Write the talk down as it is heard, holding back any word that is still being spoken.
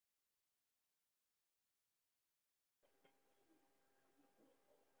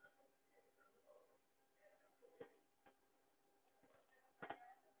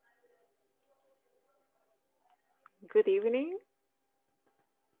Good evening.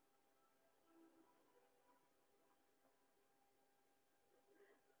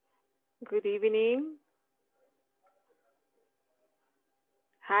 Good evening.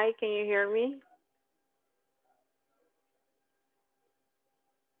 Hi, can you hear me?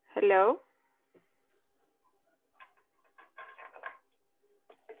 Hello?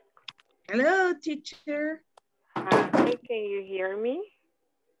 Hello, teacher. Hi, can you hear me?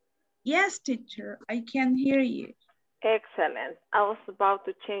 Yes, teacher, I can hear you. Excellent. I was about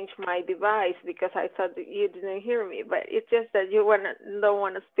to change my device because I thought that you didn't hear me, but it's just that you don't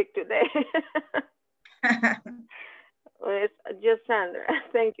want to speak today. Well, it's just Sandra.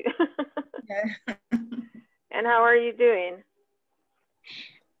 Thank you. Yeah. And how are you doing?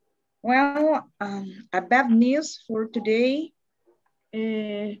 Well, a bad news for today.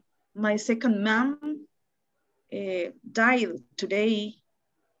 My second mom died today.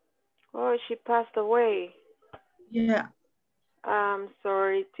 Oh, she passed away. Yeah. I'm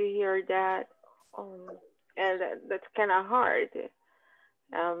sorry to hear that. And that's kind of hard.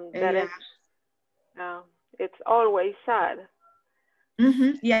 That Yeah. is, it's always sad.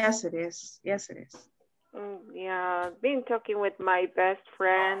 Yes, it is. Yes, it is. Yeah, I've been talking with my best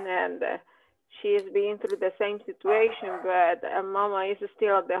friend, and she's been through the same situation, but Mama is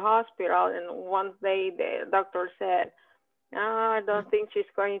still at the hospital, and one day the doctor said, "No, I don't think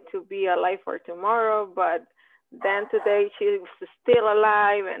she's going to be alive for tomorrow," but then today she's still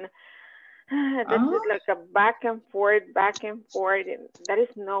alive, and that's like a back and forth, and that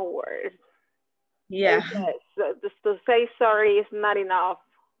is no word. Yeah. So just to say sorry is not enough.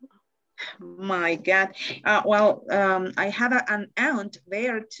 My God. Well, I have an aunt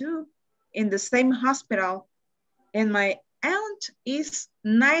there too, in the same hospital, and my aunt is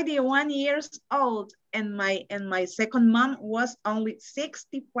 91 years old, and my second mom was only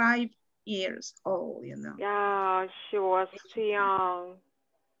 65 years old, you know. Yeah, she was too young.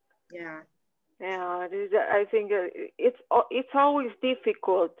 Yeah. Yeah, I think it's always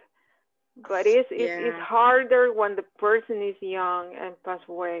difficult, but it's harder when the person is young and pass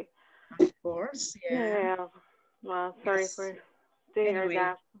away. Of course, yeah. Yeah. Well, sorry for to hear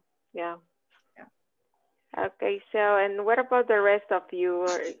that. Yeah. Okay, so and what about the rest of you?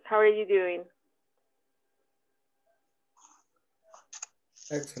 How are you doing?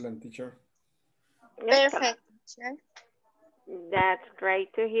 Excellent, teacher. Perfect, teacher. That's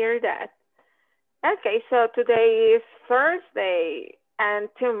great to hear that. Okay, so today is Thursday and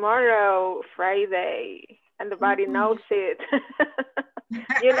tomorrow Friday, and the body knows it.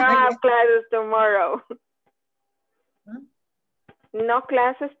 You don't have classes tomorrow. No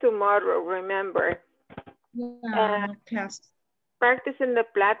classes tomorrow, remember. Yeah, no class. Practice in the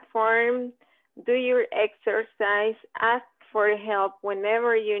platform, do your exercise, ask for help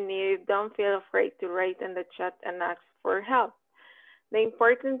whenever you need it. Don't feel afraid to write in the chat and ask for help. The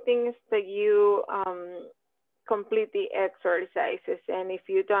important thing is that you complete the exercises, and if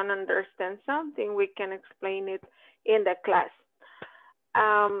you don't understand something, we can explain it in the class.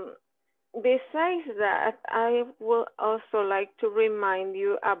 Besides that, I will also like to remind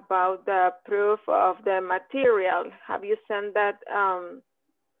you about the proof of the material. Have you sent that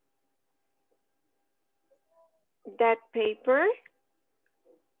that paper?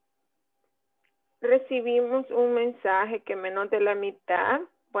 Recibimos un mensaje que menos de la mitad,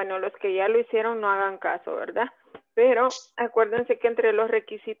 bueno, los que ya lo hicieron no hagan caso, ¿verdad? Pero acuérdense que entre los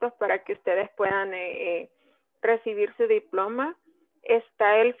requisitos para que ustedes puedan recibir su diploma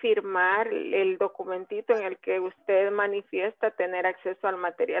está el firmar el documentito en el que usted manifiesta tener acceso al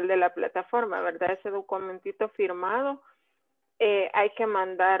material de la plataforma, ¿verdad? Ese documentito firmado hay que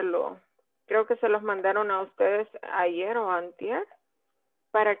mandarlo. Creo que se los mandaron a ustedes ayer o antier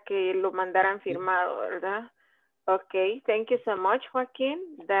para que lo mandaran firmado, ¿verdad? Ok, thank you so much,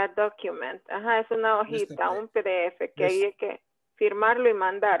 Joaquín. That document. Ajá, es una hojita, un PDF que hay que firmarlo y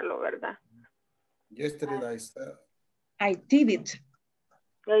mandarlo, ¿verdad? Yesterday I did it.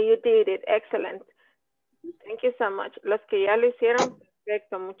 Oh, you did it. Excellent. Thank you so much. Los que ya lo hicieron,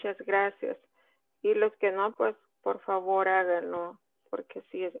 perfecto. Muchas gracias. Y los que no, pues, por favor, háganlo. Porque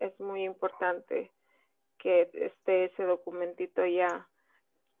sí, es muy importante que esté ese documentito ya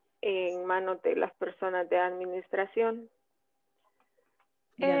en manos de las personas de administración.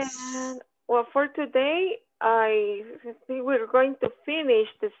 Yes. And, well, for today, I think we're going to finish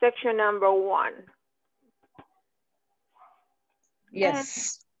the section number 1.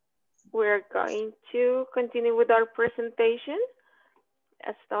 Yes. And we're going to continue with our presentation.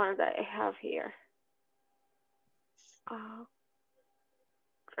 That's the one that I have here. Oh,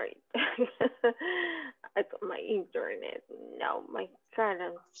 great. I got my internet. No, my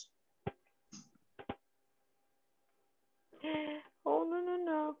current. Oh, no, no,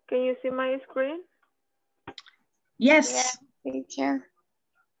 no. Can you see my screen? Yes. Yeah, teacher.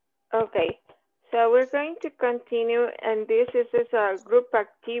 Okay. So we're going to continue, and this is a group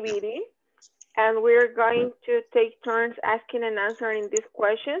activity. And we're going to take turns asking and answering these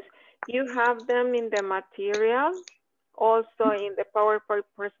questions. You have them in the material, also in the PowerPoint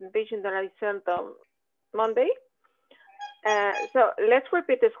presentation that I sent on Monday. So let's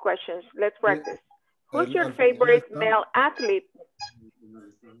repeat these questions. Let's practice. Who's your favorite male athlete?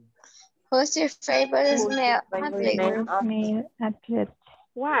 Who's your favorite male athlete? Male athlete.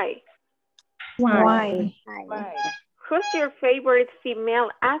 Why? Why? Who's your favorite female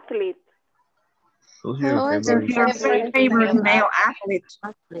athlete? Who's your favorite male athlete?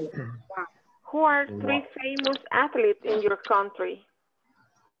 Who are three famous athletes in your country?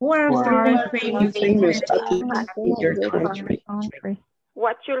 Who are three famous athletes in your country?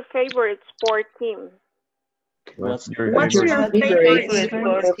 What's your favorite sport team? What's your favorite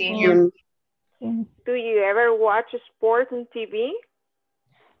sport team? Do you ever watch sport on TV?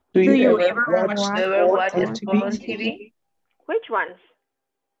 Do you ever watch sport on TV? Which ones?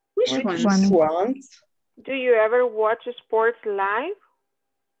 Which ones? Do you ever watch sports live?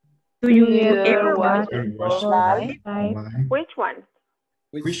 Do you ever watch sports live? Which one?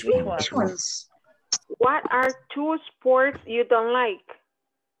 Which ones? What are two sports you don't like?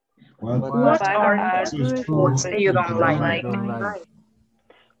 What are two sports you don't like?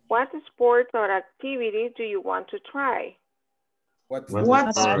 What sports or activities do you want to try? What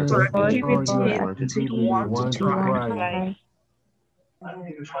What sport activity do you want to try?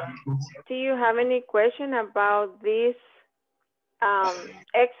 Do you have any question about this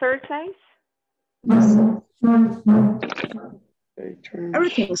exercise?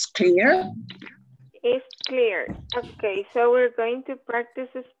 Everything's clear? It's clear. Okay, so we're going to practice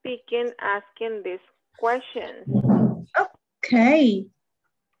speaking, asking these questions. Okay.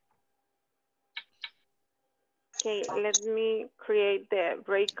 Okay, let me create the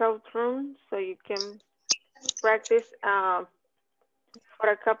breakout room so you can practice for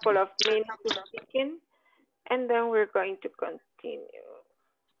a couple of minutes speaking, and then we're going to continue.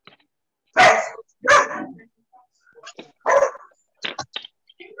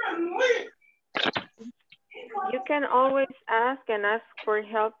 You can always ask and ask for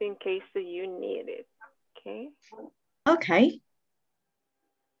help in case that you need it, okay? Okay.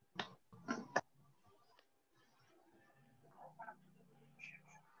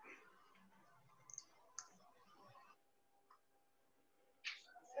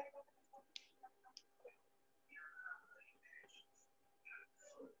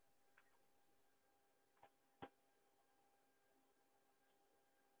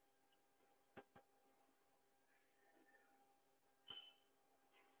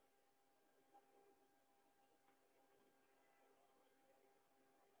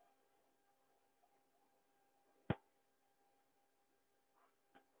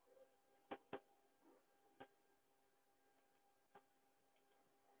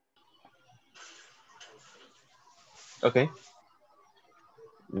 Okay.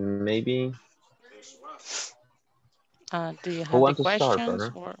 Maybe. Do you Who have the wants to start, questions,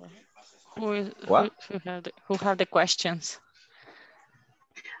 partner? or who is What? who have the questions?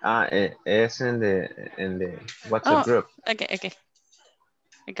 It's in the WhatsApp Oh, group. okay.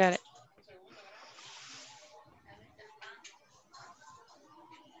 I got it.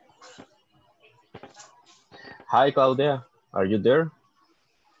 Hi, Claudia. Are you there?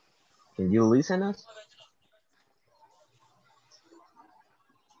 Can you listen us?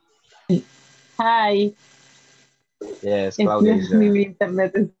 Hi. Yes, Claudia is there.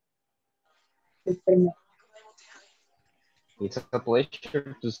 Internet is It's a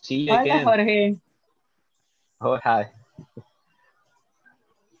pleasure to see you Hola, again. Jorge. Oh, hi.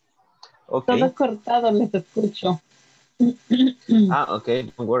 Okay. Todo cortado, les escucho. Okay,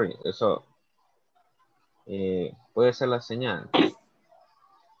 don't worry. Eso puede ser la señal.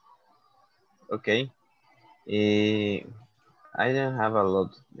 Okay. I don't have a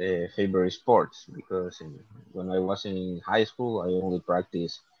lot of favorite sports because when I was in high school, I only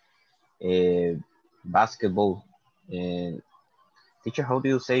practiced basketball. And teacher, how do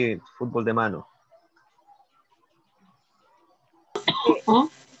you say fútbol de mano? Huh?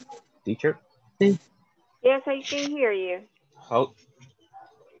 Teacher? Yes, I can hear you. How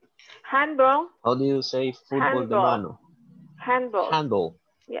Handball. do you say fútbol de mano? Handball. Handball.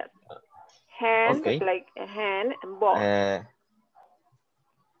 Yes. Hand, Okay. like a hand, and ball.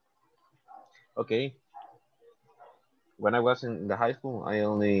 Okay. When I was in the high school, I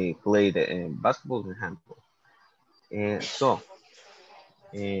only played basketball and handball. So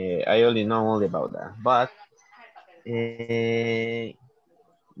I only know only about that. But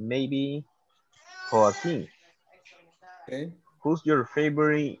Maybe Joaquin. Okay. Who's your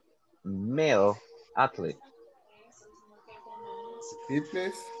favorite male athlete? Repeat,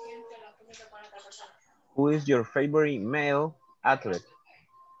 please. Who is your favorite male athlete?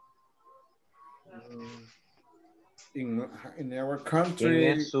 In our ¿Quién country,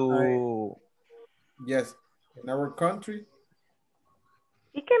 es su... yes, in our country,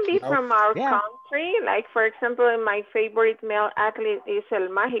 It can be now, from our Yeah. country. Like, for example, my favorite male athlete is El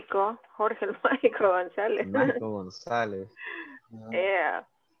Mágico, Jorge El Mágico González. Michael Gonzalez. Yeah.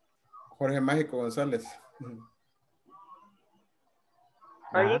 Jorge Mágico González.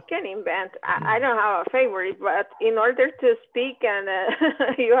 Or you can invent. I don't have a favorite, but in order to speak, and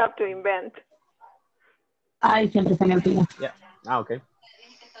you have to invent. Ay, siempre se me olvida. Yeah. Okay.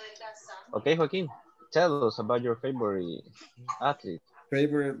 Okay, Joaquin, tell us about your favorite athlete.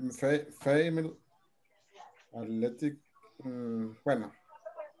 Favorite female athletic. Bueno,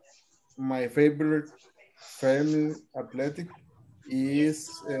 my favorite female athletic is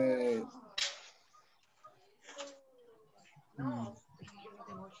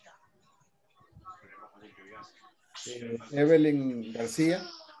Evelyn Garcia.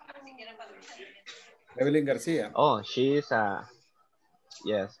 Evelyn Garcia. Oh, she's a...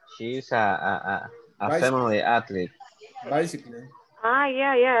 Yes, she's a Bicycle. family athlete. Bicycle.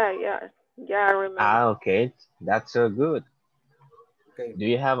 Yeah, I remember. Okay, that's so good. Okay. Do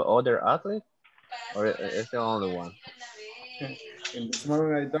you have other athletes, or is the only one? In this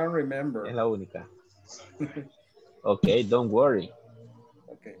moment, I don't remember. Es la única. Okay, don't worry.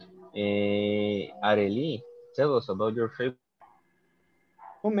 Okay. Arely, tell us about your favorite.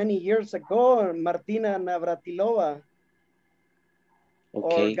 How many years ago, Martina Navratilova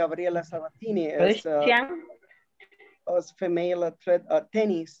or Gabriela Sabatini as female athlete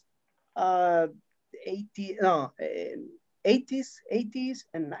tennis, 80s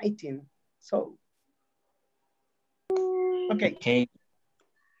and 19. So, okay.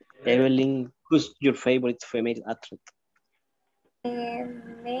 Evelyn, who's your favorite female athlete?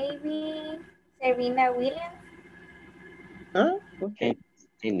 Maybe Serena Williams. Huh? Okay.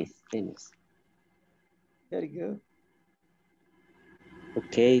 Tennis. Very good.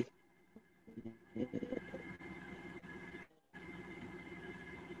 Okay.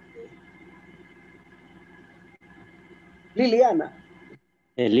 Liliana.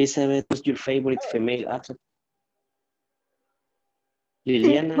 Elizabeth, who's your favorite female athlete?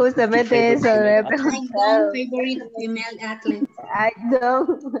 Liliana, Justamente eso le he preguntado. Favorite female athlete. I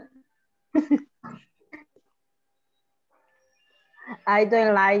don't. I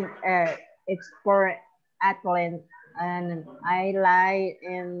don't like sport athlete, and I like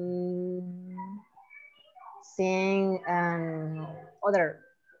seeing other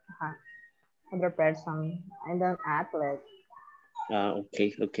person. I don't athlete.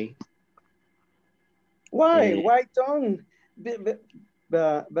 Okay. Why? Why don't?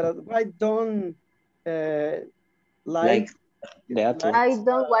 But why don't like the athletes? I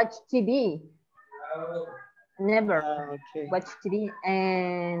don't watch TV. Never watch TV,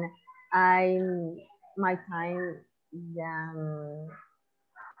 and my time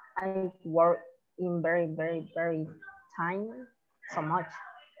I work in very time so much,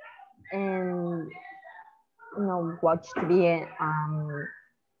 and watch TV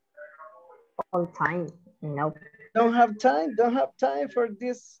all time. No. Don't have time for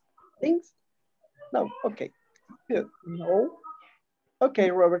these things? No, okay, good. No. Okay,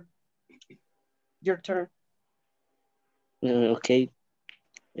 Robert, your turn. Okay.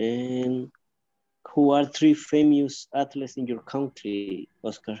 And who are 3 famous athletes in your country,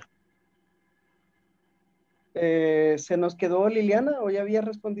 Oscar? ¿Se nos quedó Liliana o ya había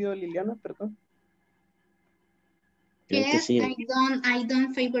respondido Liliana? Perdón. Yes, I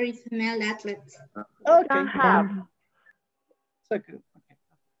don't favorite female athletes. Okay. So good.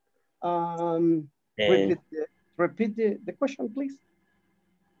 Okay. Repeat the question, please.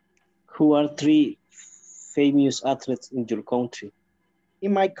 Who are 3 famous athletes in your country?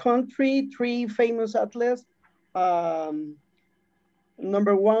 In my country, 3 famous athletes. Number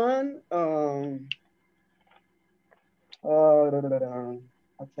 1,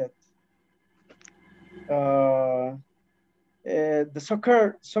 the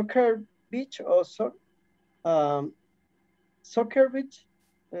soccer beach or soccer beach,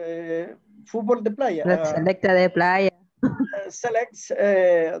 fútbol de playa. La selecta de playa. Selects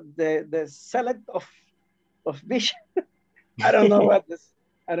the select of beach. I don't know what.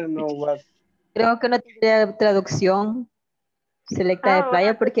 Creo que no tendría traducción. Selecta de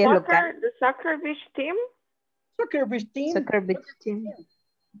playa porque es local. The soccer beach team. Soccer beach team. Soccer beach team.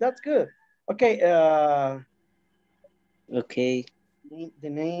 That's good. Okay. Okay. The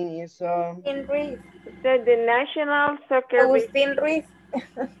name is Agustín Ruiz. The National Soccer Agustín Ruiz.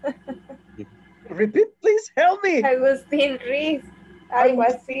 repeat, please help me. Agustín Ruiz. Algo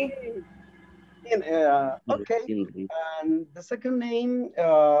así. Okay. And the second name,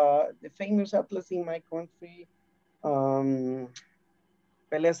 the famous athlete in my country, Pelé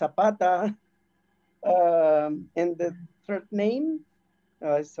Zapata. And the third name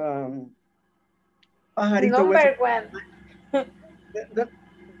is Number one. The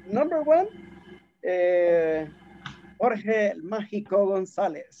number one, Jorge El Mágico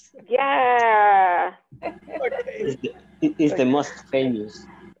González. Yeah. Okay. It's the most famous.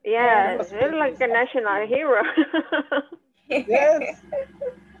 Yeah, it's like a national hero. Yes.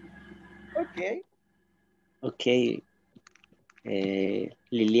 Okay. Okay.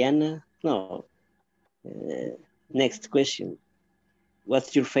 Liliana, no. Next question.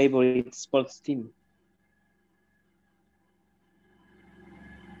 What's your favorite sports team?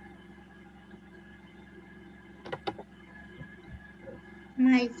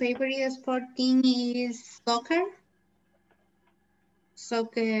 My favorite sport team is soccer.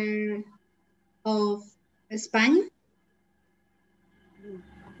 Soccer of Spain.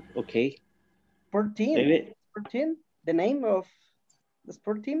 Okay. 14. 14. The name of the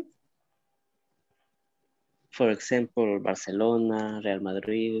sport team? For example, Barcelona, Real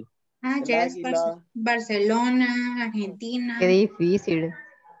Madrid. Yes, Barcelona, Argentina. Qué difícil.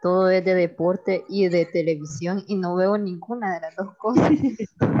 Todo es de deporte y de televisión y no veo ninguna de las dos cosas.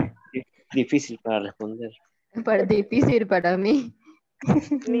 Difícil para responder. Difícil para mí.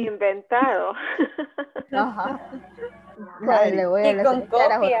 Ni inventado. Ajá. Right. Le voy a Y con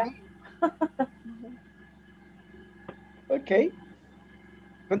copia. Okay.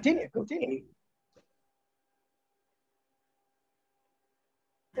 Continue.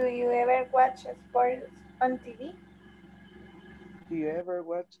 Do you ever watch sports on TV? Do you ever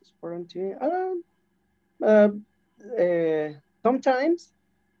watch sport on TV? Sometimes,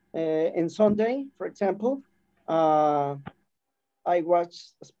 in Sunday, for example, I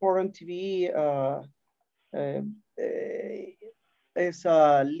watch sport on TV. It's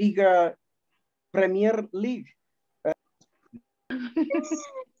a Liga Premier League.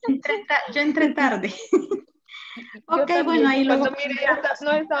 Yo entré tarde. Ok, Yo bueno, ahí luego. Cuando miré,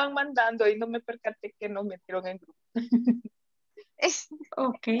 nos estaban mandando y no me percaté que nos metieron en grupo.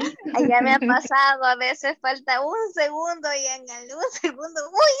 Ok. Ya me ha pasado, a veces falta un segundo y en el un segundo,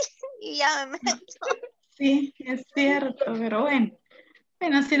 uy, y ya me meto. Sí, es cierto, pero bueno.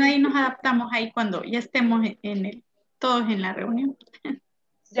 Bueno, si no, ahí nos adaptamos ahí cuando ya estemos todos en la reunión.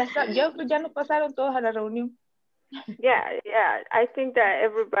 Ya nos pasaron todos a la reunión. Yeah, I think that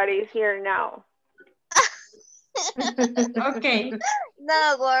everybody is here now. Okay.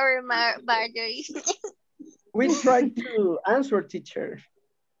 No worry, Marjorie. We try to answer, teacher.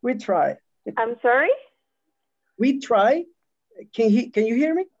 We try. I'm sorry? We try. Can you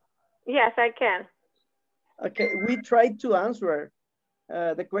hear me? Yes, I can. Okay, we try to answer.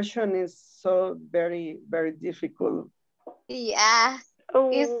 The question is so very, very difficult. Yeah,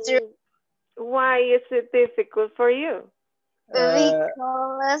 it's true. Why is it difficult for you?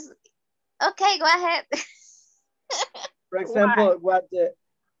 Because, okay, go ahead. For example,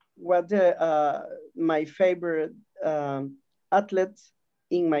 what my favorite athletes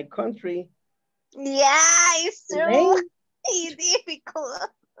in my country. Yeah, it's true. It's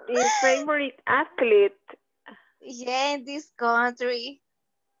difficult. Your favorite athlete? Yeah, in this country.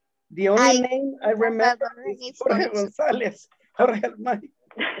 The only name I remember is Jorge González. Jorge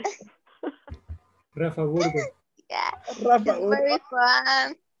Rafa Burgo. Yeah, Rafa it's very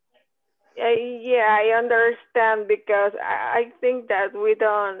fun. Yeah, I understand because I think that we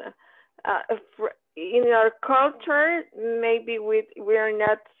don't, in our culture, maybe we are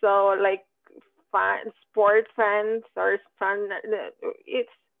not so like sport fans or fun.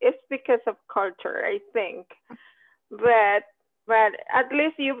 It's because of culture, I think. But at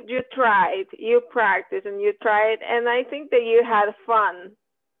least you tried, you practiced and you tried, and I think that you had fun.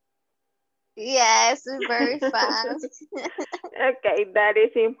 Yes, it's very fun. Okay, that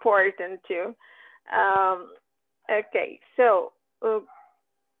is important too. Okay, so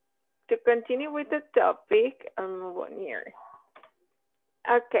to continue with the topic, move on here.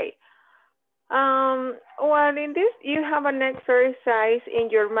 Okay. Well, in this, you have an exercise in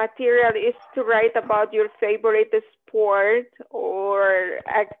your material is to write about your favorite sport or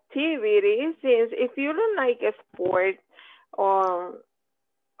activity. Since if you don't like a sport,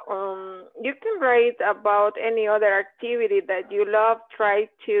 you can write about any other activity that you love. Try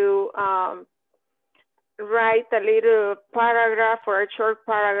to write a little paragraph or a short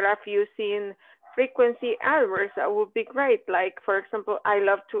paragraph using frequency adverbs, that would be great. Like, for example, I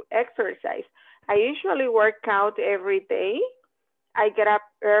love to exercise. I usually work out every day. I get up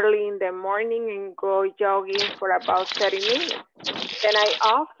early in the morning and go jogging for about 30 minutes. Then I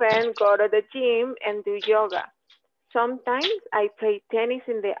often go to the gym and do yoga. Sometimes I play tennis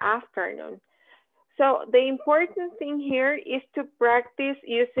in the afternoon. So the important thing here is to practice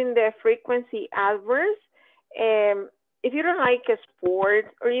using the frequency adverbs. If you don't like a sport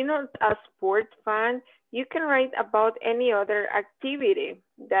or you're not a sports fan, you can write about any other activity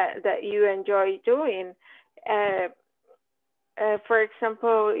that you enjoy doing. For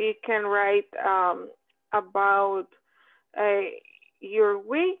example, you can write about your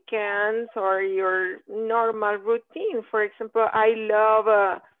weekends or your normal routine. For example, I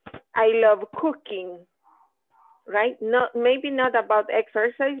love cooking, right? Maybe not about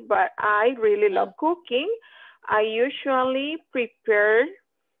exercise, but I really love cooking. I usually prepare,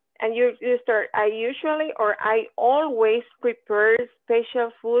 and you start, I usually or I always prepare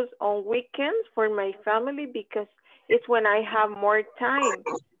special foods on weekends for my family because it's when I have more time.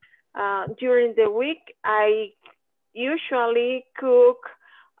 During the week, I usually cook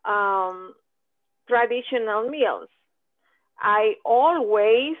traditional meals. I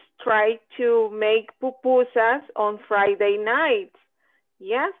always try to make pupusas on Friday nights.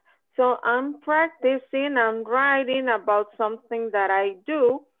 Yes, so I'm practicing, I'm writing about something that I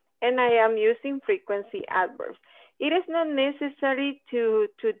do, and I am using frequency adverbs. It is not necessary to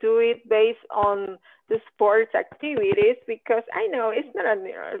do it based on the sports activities because I know it's not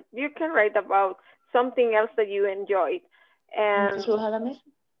you can write about something else that you enjoyed. And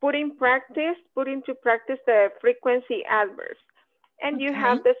put into practice the frequency adverbs. And you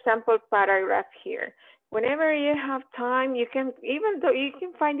have the sample paragraph here. Whenever you have time, you can, even though you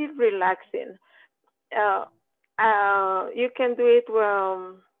can find it relaxing, you can do it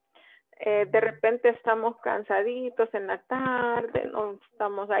de repente estamos cansaditos en la tarde, no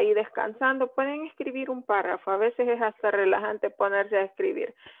estamos ahí descansando, pueden escribir un párrafo. A veces es hasta relajante ponerse a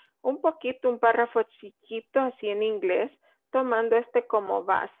escribir un párrafo chiquito así en inglés, tomando este como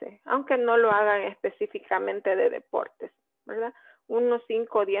base, aunque no lo hagan específicamente de deportes, ¿verdad? Unos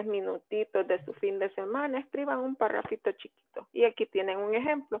 5 o 10 minutitos de su fin de semana, escriban un párrafito chiquito. Y aquí tienen un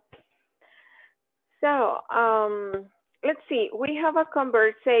ejemplo. So, let's see, we have a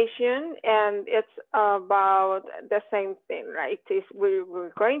conversation and it's about the same thing, right?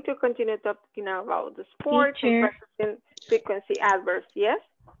 We're going to continue talking about the sports and practicing frequency adverbs, yes?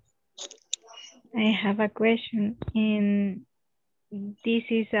 I have a question. And this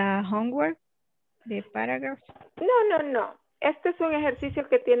is a homework, the paragraph? No. Este es un ejercicio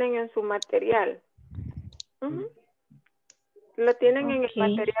que tienen en su material. Lo tienen en el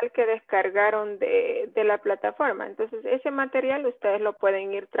material que descargaron de la plataforma. Entonces, ese material ustedes lo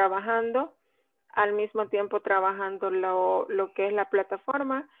pueden ir trabajando, al mismo tiempo trabajando lo que es la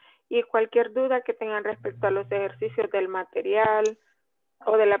plataforma, y cualquier duda que tengan respecto a los ejercicios del material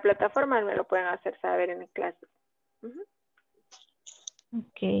o de la plataforma me lo pueden hacer saber en mi clase.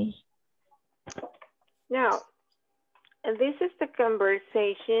 Okay. Now, this is the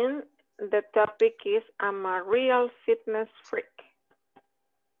conversation. The topic is, I'm a real fitness freak.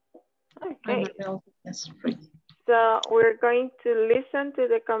 Okay. I'm a real fitness freak. So we're going to listen to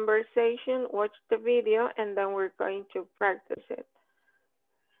the conversation, watch the video, and then we're going to practice it.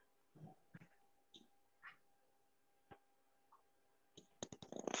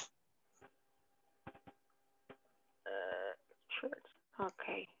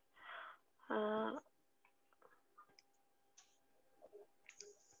 Okay.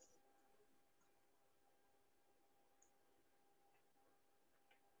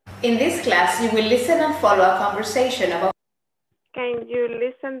 In this class, you will listen and follow a conversation about Can you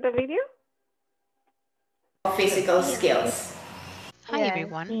listen the video? Physical skills. Hi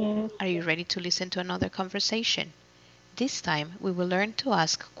everyone. Are you ready to listen to another conversation? This time we will learn to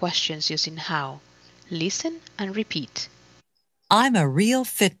ask questions using how. Listen and repeat. I'm a real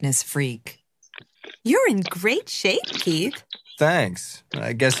fitness freak. You're in great shape, Keith. Thanks.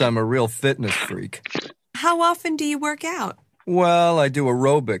 I guess I'm a real fitness freak. How often do you work out? Well, I do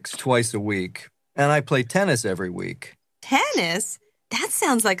aerobics twice a week, and I play tennis every week. Tennis? That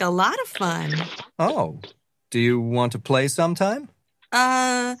sounds like a lot of fun. Oh, do you want to play sometime?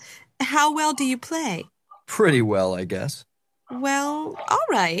 How well do you play? Pretty well, I guess. Well, all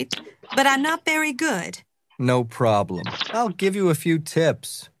right, but I'm not very good. No problem. I'll give you a few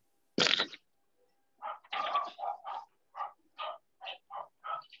tips.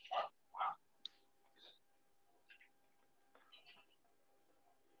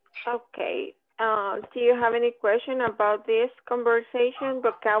 Okay, Do you have any question about this conversation,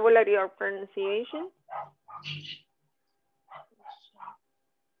 vocabulary or pronunciation?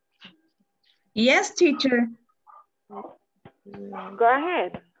 Yes, teacher. Go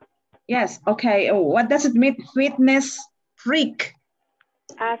ahead. Yes, okay. Oh, what does it mean, fitness freak?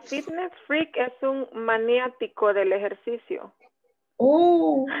 A fitness freak es un maniático del ejercicio.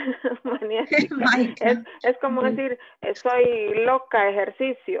 Oh, maniático. my God. Es como decir, soy loca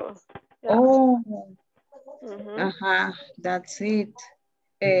ejercicio. Yeah. Oh, Uh-huh. That's it.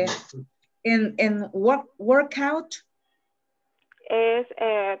 In workout? Es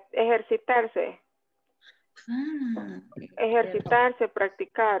ejercitarse. Ejercitarse,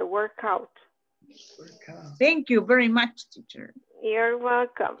 practicar, workout. Thank you very much, teacher. You're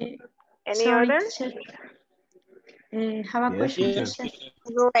welcome. Any Sorry, other? Have a question.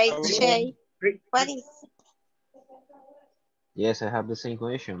 Great shape. What is Yes, I have the same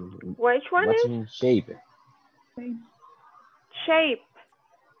question. Which one What's is? in shape? Shape.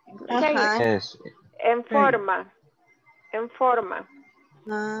 Yes. En forma. En forma.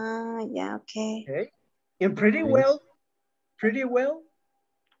 Yeah, okay. And pretty well. Pretty well.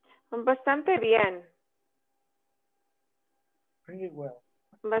 Bastante bien. Pretty well.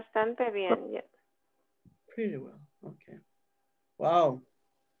 Bastante bien. Yeah. Pretty well. Okay. Wow.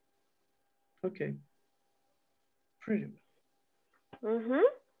 Okay. Pretty well. Mm-hmm.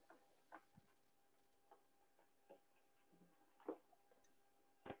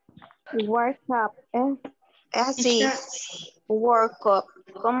 Workup. Así. Workup.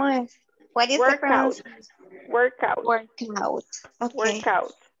 ¿Cómo es? What is the pronunciation? Workout. Workout. Okay.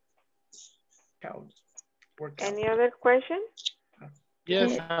 Workout. Any other question?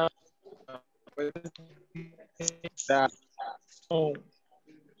 Yes.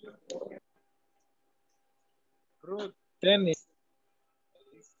 Tennis.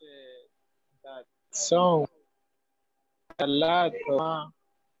 That song. A lot.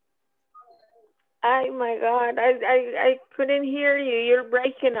 Oh my God, I couldn't hear you. You're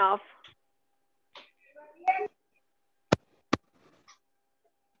breaking off.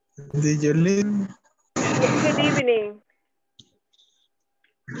 Did you leave? Good evening.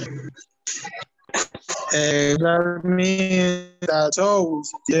 That means that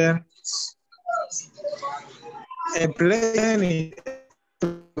shows, yeah. Play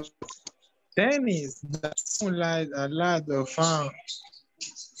tennis. That's like a lot of fun.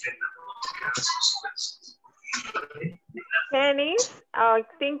 Tennis, I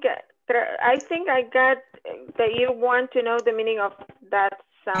think I got that you want to know the meaning of that.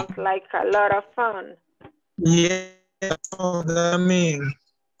 Sounds like a lot of fun. Yeah, that means.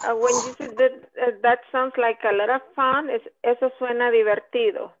 When you said that sounds like a lot of fun, eso suena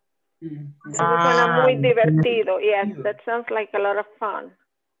divertido. Eso suena muy divertido. Yes, that sounds like a lot of fun.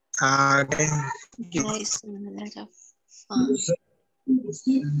 Okay. Nice, a lot of fun.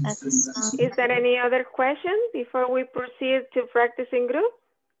 Is there any other question before we proceed to practice in group?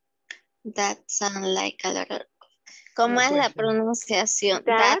 That sounds like a lot of... ¿Cómo es la pronunciación?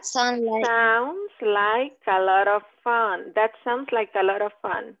 That sounds like a lot of fun. That sounds like a lot of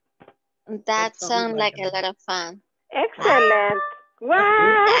fun. That sounds like a lot of fun. Excellent.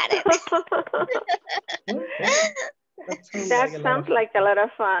 Wow. That sounds like a lot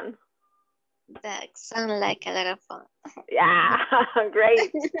of fun. That sounds like a lot of fun. Yeah,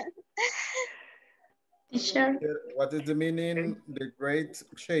 great. Teacher. What is the meaning, the great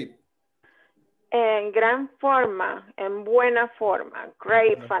shape? En gran forma, en buena forma.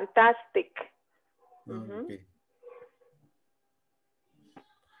 Great, fantastic. Okay.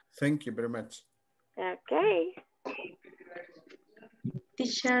 Thank you very much. Okay.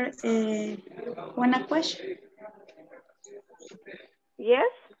 Teacher, one question.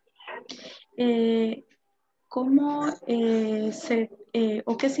 Yes. ¿Cómo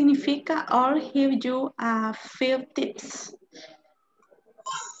o qué significa I'll give you a few tips?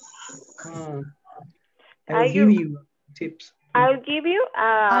 I'll give you tips. I'll give you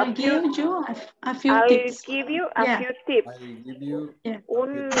a few tips. I'll give you a few tips. I'll give you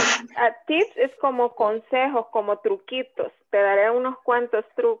tips es como consejos, como truquitos. Te daré unos cuantos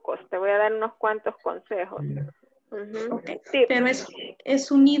trucos. Te voy a dar unos cuantos consejos. Okay. Pero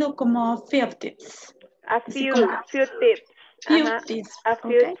es unido como few tips. A few tips. A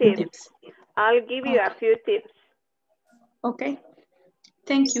few tips. I'll give you a few tips. Okay.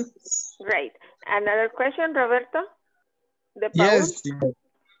 Thank you. Great. Another question, Roberto?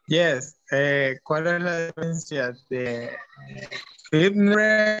 Yes. ¿Cuál es la diferencia de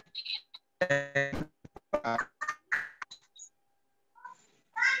fitness?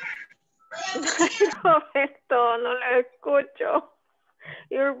 Roberto, no lo escucho.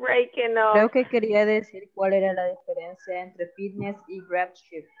 You're breaking up. Creo que quería decir cuál era la diferencia entre fitness y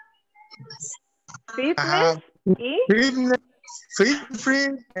grabship. Fitness y Fitness,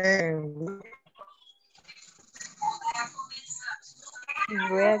 free, and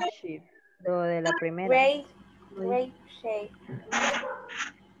grabship, lo de la primera. Great shape.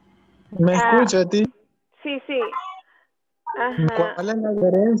 ¿me escucha a ti? Sí, sí. Ajá. ¿Cuál es la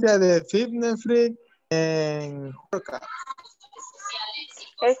diferencia de fitness freak en workout?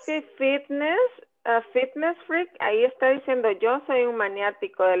 Ese fitness freak, ahí está diciendo yo soy un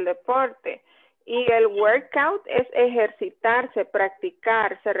maniático del deporte. Y el workout es ejercitarse,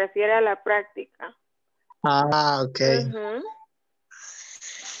 practicar, se refiere a la práctica. Ah, okay.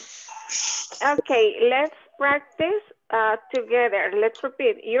 Okay, let's practice together. Let's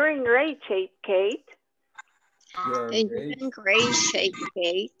repeat. You're in great shape, Kate. You're in great shape,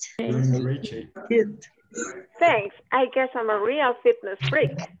 Kate. Great shape. Thanks. I guess I'm a real fitness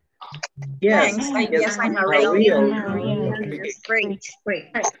freak. Yes, I guess I'm a real Great.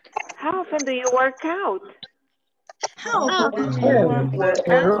 How often do you work out? How often do you work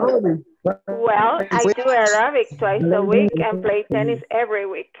out? Well, I do aerobic twice a week and play tennis every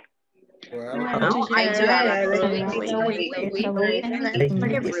week. Well, I do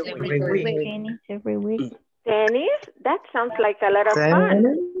Tennis every week. Tennis? That sounds like a lot of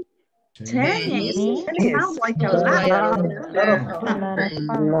fun. Tennis sounds like a lot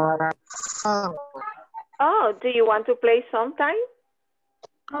of fun. Oh, do you want to play sometime?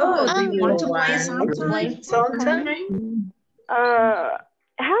 Oh, do you want to play sometime?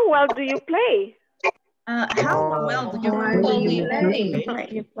 How well do you play? How well do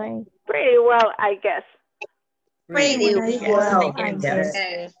you play? Pretty well, I guess. Pretty well, I guess.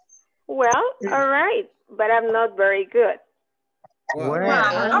 Well, all right, but I'm not very good. All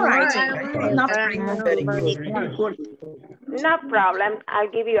right. Not very good. No problem. I'll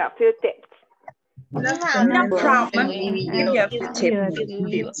give you a few tips. No problem. Give you a few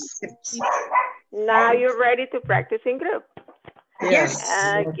tips. Now you're ready to practice in group. Yes.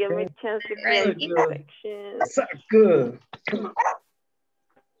 Give me a chance to create sections. So good.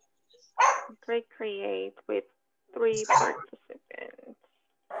 Recreate with 3 participants.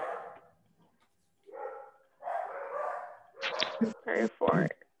 34.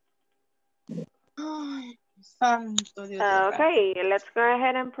 Okay, let's go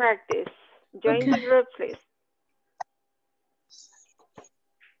ahead and practice. Join the group, please.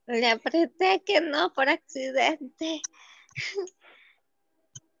 Le apreté que no por accidente.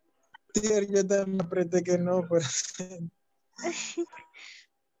 Sí, yo también apreté que no, pero...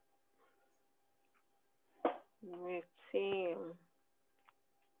 Let's see.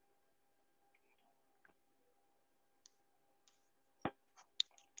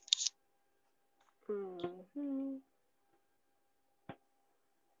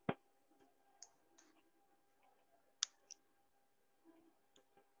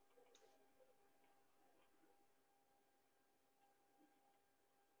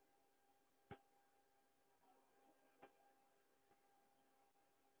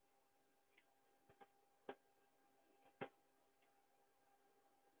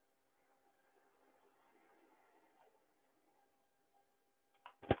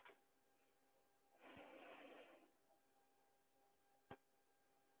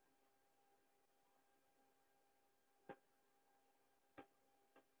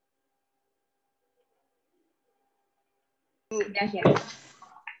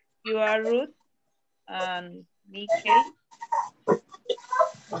 You are Ruth and Nikkei.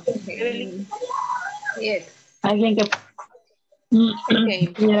 Yes. Alguien que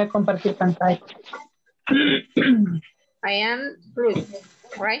quiera compartir pantalla. I am Ruth,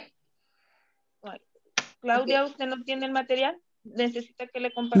 right? Claudia, ¿usted no tiene el material? ¿Necesita que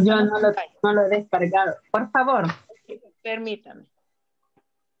le comparta? Yo no lo he descargado. Por favor. Permítame.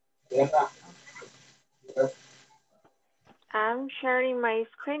 I'm sharing my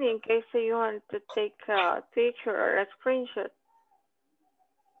screen in case you want to take a picture or a screenshot.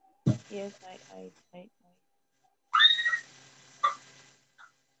 Yes, I.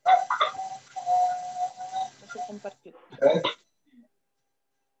 No se compartió.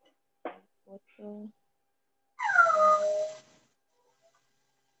 Foto.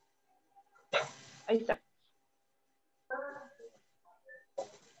 Ahí está.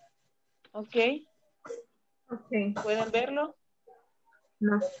 Ok. ¿Pueden verlo?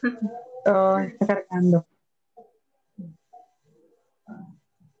 No. Oh, está cargando.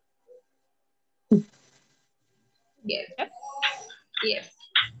 Yes. Yes.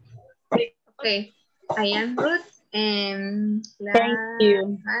 Okay. I am Ruth and thank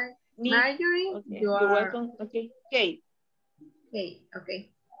you. Marjorie. Okay. You're welcome. Okay. Kate. Okay,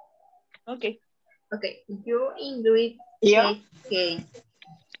 okay. Okay. Okay, your English Yeah. cake.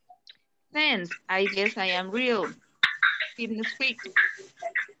 Thanks. I guess I am real. Fitness freak.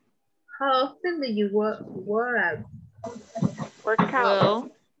 How often do you work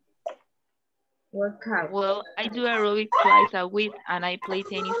out? Well, I do aerobic twice a week and I play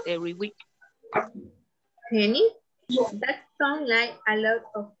tennis every week. Tennis? That sounds like a lot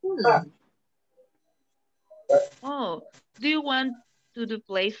of fun. Oh, do you want to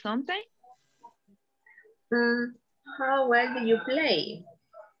play sometime? How well do you play?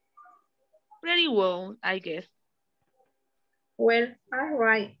 Pretty well, I guess. Well, all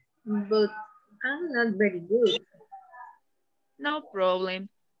right, but I'm not very good. No problem.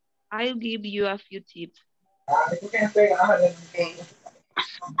 I'll give you a few tips. Okay.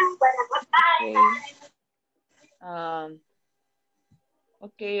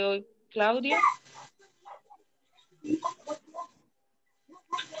 Okay, Claudia.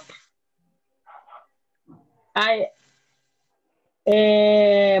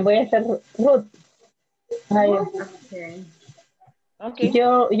 Voy a hacer Ruth. Okay. Okay.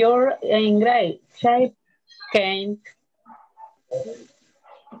 You're in great shape, Kane.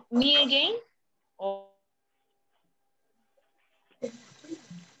 Me again? Oh.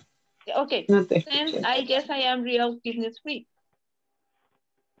 Okay. No te Since escuché. I guess I am real fitness freak.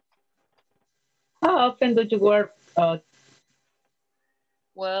 How often do you work out?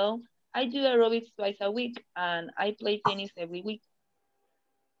 Well, I do aerobics twice a week and I play tennis every week.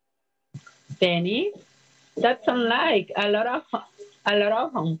 Tennis? That sounds like a lot of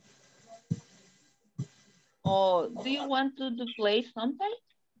fun. Oh, do you want to play sometime?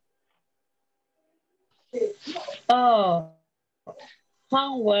 Oh,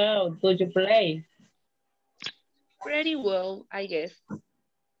 how well do you play? Pretty well, I guess.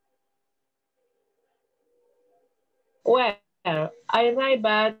 Well, I write,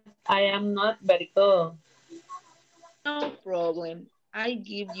 but I am not very good. No problem. I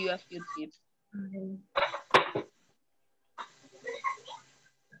give you a few tips.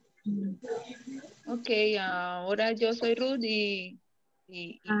 Okay, ahora yo soy Ruth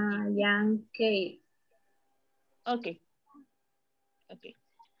Young Kate. Okay. Okay.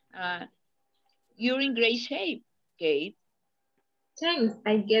 You're in great shape, Kate. Thanks,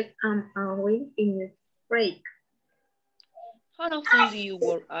 I guess I'm always in a break. How often do you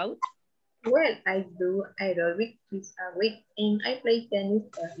work out? Well, I do aerobics twice a week and I play tennis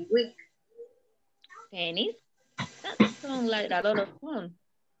every week. Tennis? That sounds like a lot of fun.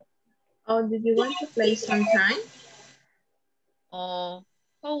 Oh, do you want to play sometime? Oh,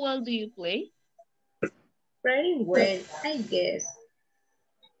 how well do you play? Pretty well, I guess.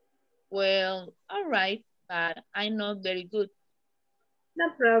 Well, all right, but I'm not very good. No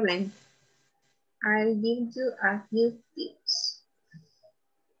problem. I'll give you a few tips.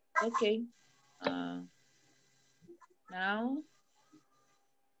 Okay. Now.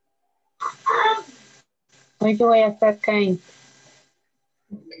 Hoy yo voy a estar Kane.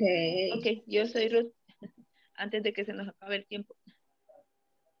 Okay. Okay, yo soy Ruth. Antes de que se nos acabe el tiempo.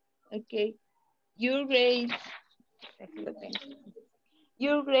 Okay. Your grade.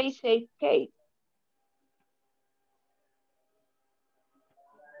 Your grade says Kate.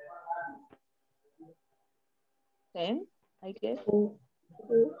 Then, I guess.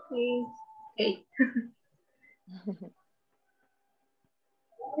 Okay. Kate.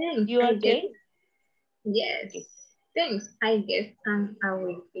 Thanks, You are Kate? Yes. Okay. Thanks, I guess I'm a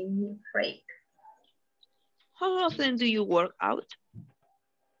weekend break. How often do you work out?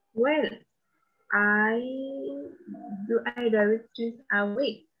 Well, I do aerobics twice a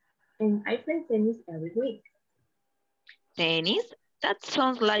week and I play tennis every week. Tennis? That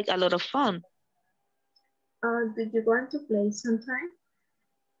sounds like a lot of fun. Do you want to play sometime?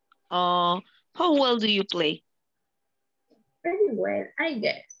 How well do you play? Very well, I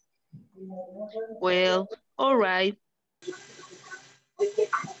guess. Well, all right.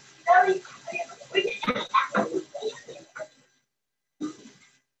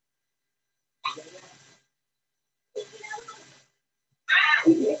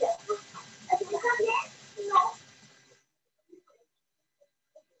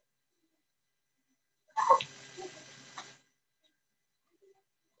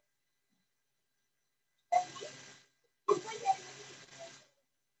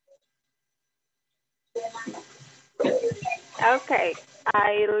 Okay,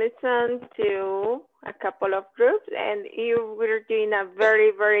 I listened to a couple of groups and you were doing a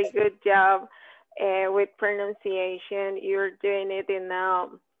very, very good job with pronunciation. You're doing it in a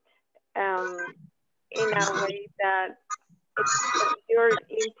way that You're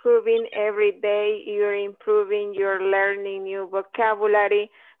improving every day. You're improving. You're learning new vocabulary.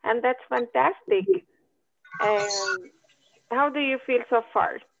 And that's fantastic. How do you feel so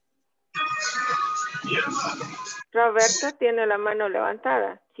far? Roberto tiene la mano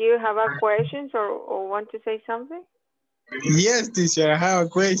levantada. Do you have a question or want to say something? Yes, teacher, I have a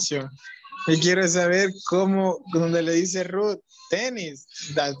question. Y quiero saber cómo, donde le dice Ruth, tenis,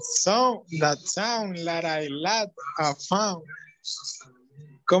 that sound that I found.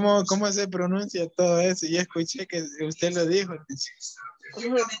 ¿Cómo se pronuncia todo eso? Y escuché que usted lo dijo.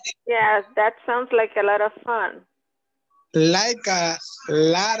 Yes, that sounds like a lot of fun. Like a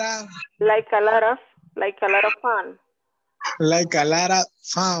lot of fun. Like a lot of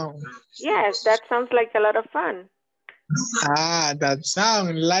fun. Yes, that sounds like a lot of fun. Ah, that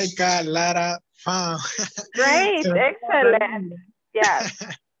sounds like a lot of fun. Great, excellent. Yes,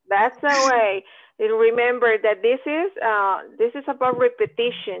 that's the way. And remember that this is about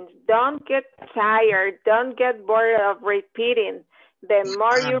repetition. Don't get tired. Don't get bored of repeating. The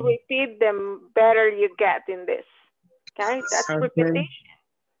more you repeat, the better you get in this. Okay, that's repetition.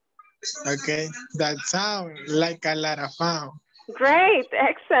 Okay, that sounds like a lot of fun. Great,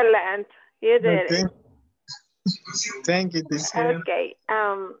 excellent. You did it. Thank you, teacher. Okay,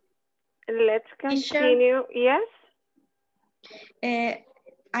 let's continue. Yes?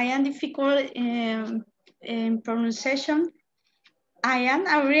 I am difficult in pronunciation. I am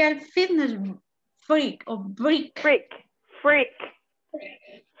a real fitness freak or freak.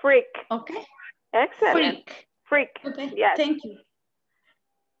 Freak. Okay. Excellent. Freak. Okay. Yes. Thank you.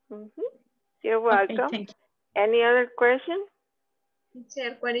 You're welcome. Okay, thank you. Any other question?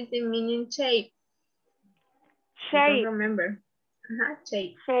 Teacher, what is the meaning shape? Shape. I don't remember.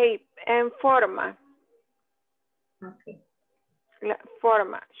 Shape. Shape and forma. Okay.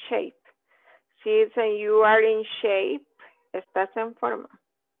 Forma, shape. Si dicen you are in shape, estás en forma.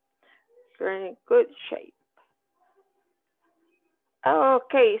 You're in good shape.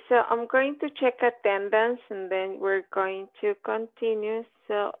 Okay, so I'm going to check attendance and then we're going to continue.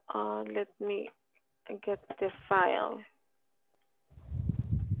 So let me get the file.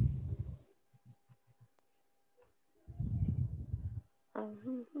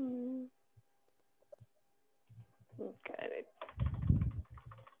 Got it.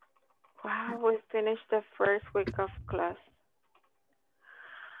 Wow, we finished the first week of class.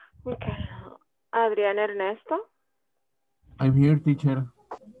 Okay. Adrián Ernesto. I'm here, teacher.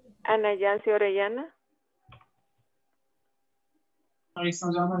 Ana Yancy Orellana. I'm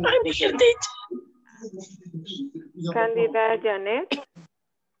here, teacher. Candida Janet.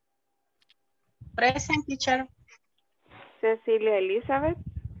 Present, teacher. Cecilia Elizabeth.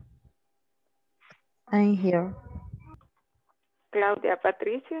 I'm here. Claudia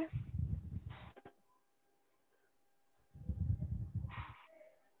Patricia.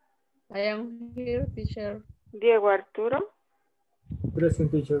 I am here, teacher. Diego Arturo.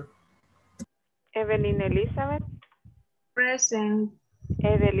 Present, teacher. Evelyn Elizabeth. Present.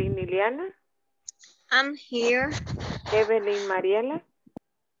 Evelyn Liliana. I'm here. Evelyn Mariela.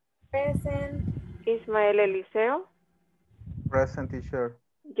 Present. Ismael Eliseo. Present, teacher.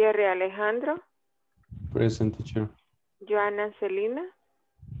 Jerry Alejandro. Present, teacher. Joana Celina.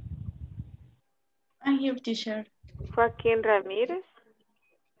 I'm here, teacher. Joaquín Ramírez.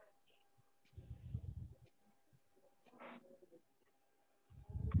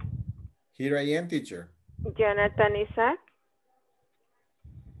 Here I am, teacher. Jonathan Isaac.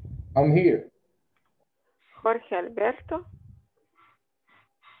 I'm here. Jorge Alberto.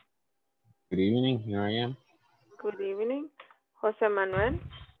 Good evening, here I am. Good evening. José Manuel.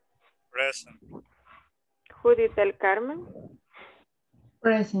 Present. Judith del Carmen.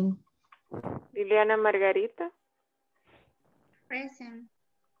 Present. Liliana Margarita. Present.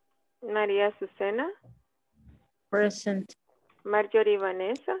 María Azucena. Present. Marjorie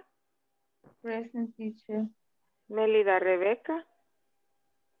Vanessa. Present, teacher. Melida Rebeca.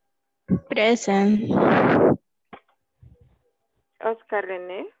 Present. Oscar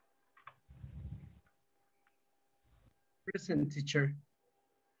René. Present, teacher.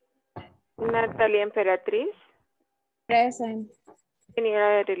 Natalia Emperatriz. Present.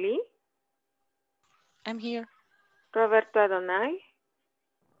 Señora Ereli. I'm here. Roberto Adonai.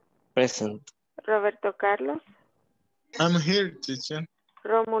 Present. Roberto Carlos. I'm here, teacher.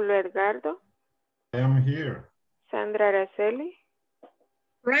 Rómulo Edgardo. I am here. Sandra Araceli.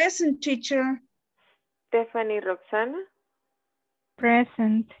 Present, teacher. Stephanie Roxana.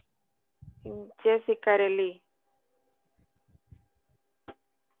 Present. Jessica Areli.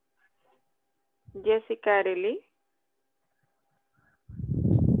 Jessica Areli.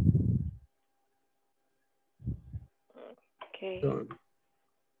 Okay.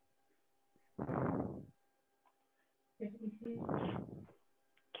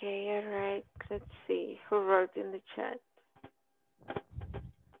 Okay, all right. Let's see who wrote in the chat.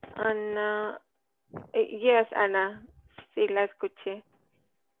 Ana. Yes, Ana. Sí, la escuché.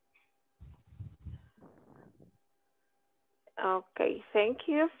 Okay, thank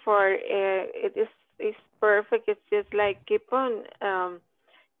you for it's perfect. It's just like keep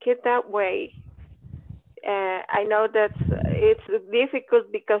that way. I know that it's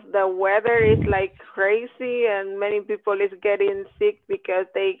difficult because the weather is like crazy and many people is getting sick because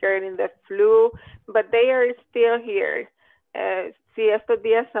they getting the flu, but they are still here. Sí, estos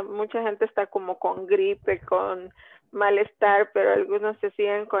días mucha gente está como con gripe, con malestar, pero algunos se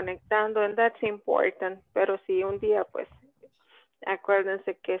siguen conectando and that's important. Pero sí, un día pues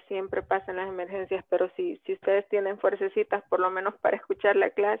acuérdense que siempre pasan las emergencias, pero si ustedes tienen fuercecitas por lo menos para escuchar la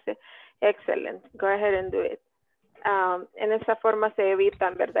clase, excellent, go ahead and do it. En esa forma se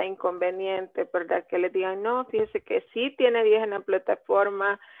evitan, ¿verdad? Inconvenientes, ¿verdad? Que les digan, no, fíjese que sí tiene 10 en la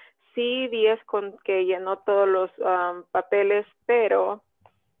plataforma, sí 10 con que llenó todos los papeles, pero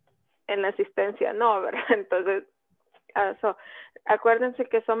en la asistencia no, ¿verdad? Entonces, acuérdense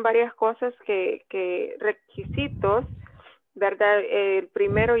que son varias cosas que requisitos, ¿verdad? El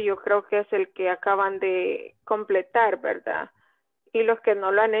primero yo creo que es el que acaban de completar, ¿verdad? Y los que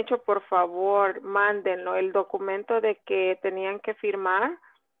no lo han hecho, por favor, mándenlo. El documento de que tenían que firmar,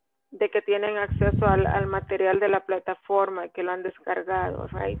 de que tienen acceso al material de la plataforma, que lo han descargado,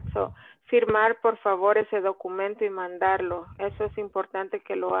 right? So, firmar, por favor, ese documento y mandarlo. Eso es importante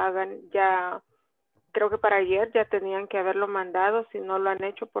que lo hagan. Ya, creo que para ayer ya tenían que haberlo mandado. Si no lo han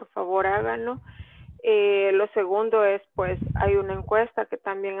hecho, por favor, háganlo. Lo segundo es, pues, hay una encuesta que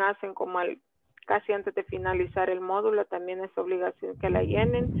también hacen como casi antes de finalizar el módulo, también es obligación que la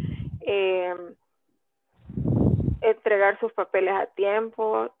llenen. Entregar sus papeles a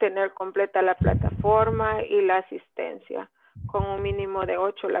tiempo, tener completa la plataforma y la asistencia, con un mínimo de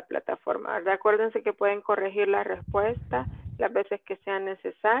 8 la plataforma. Acuérdense que pueden corregir la respuesta las veces que sea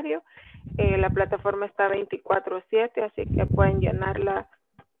necesario. La plataforma está 24/7, así que pueden llenarla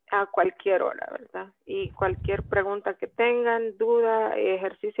a cualquier hora, ¿verdad? Y cualquier pregunta que tengan, duda,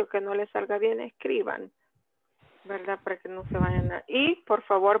 ejercicio que no les salga bien, escriban, ¿verdad? Para que no se vayan Y, por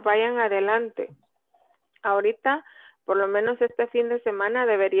favor, vayan adelante. Ahorita, por lo menos este fin de semana,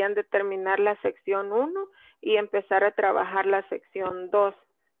 deberían de terminar la sección 1 y empezar a trabajar la sección 2.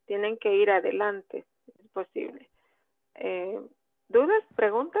 Tienen que ir adelante, es posible. ¿Dudas?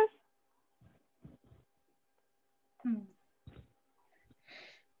 ¿Preguntas?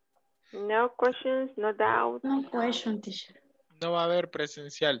 No questions, no doubts. No question, teacher. No va a haber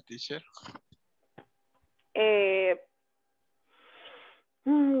presencial, teacher.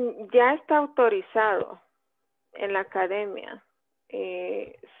 Ya está autorizado en la academia.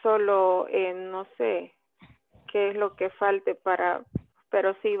 Solo no sé qué es lo que falte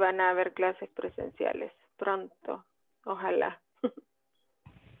pero sí van a haber clases presenciales pronto. Ojalá.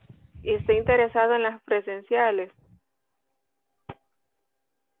 ¿Y está interesado en las presenciales?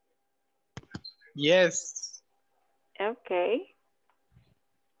 Yes. Okay.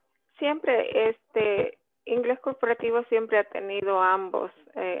 Siempre Inglés Corporativo siempre ha tenido ambas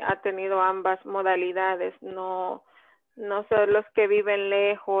modalidades, no son los que viven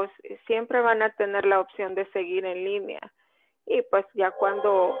lejos, siempre van a tener la opción de seguir en línea. Y pues ya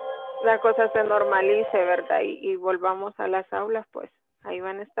cuando la cosa se normalice, ¿verdad? Y volvamos a las aulas, pues ahí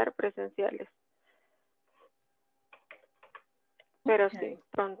van a estar presenciales. Pero sí,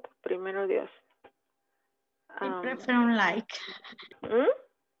 pronto, primero Dios. I prefer on like.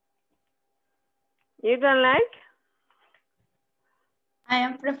 You don't like? I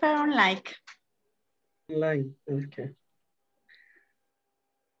am prefer on like. Like, okay.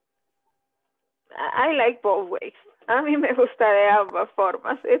 I like both ways. A mí me gusta de ambas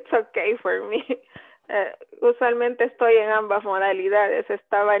formas. It's okay for me. Usualmente estoy en ambas modalidades.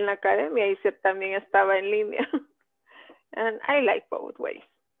 Estaba en la academia y también estaba en línea. And I like both ways.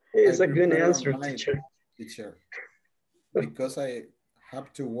 It's a good answer, teacher. Because I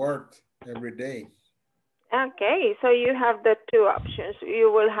have to work every day. Okay, so you have the two options. You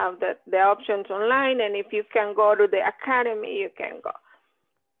will have the options online, and if you can go to the academy, you can go.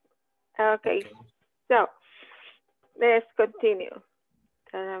 Okay, so let's continue.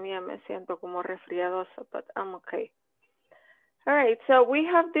 Todavía me siento como resfriadosa, but I'm okay. All right, so we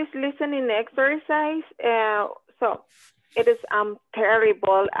have this listening exercise. So it is I'm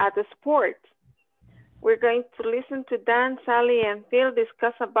terrible at the sport. We're going to listen to Dan, Sally, and Phil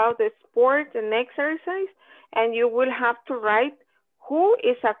discuss about the sport and exercise, and you will have to write who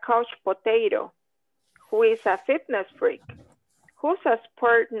is a couch potato, who is a fitness freak, Who's a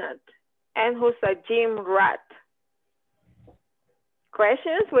sport nut and who's a gym rat?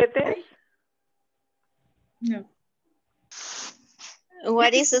 Questions with this? No.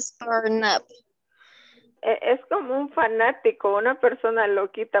 What is a sport nut? Es como un fanático, una persona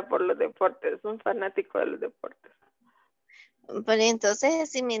loquita por los deportes, un fanático de los deportes. Pero entonces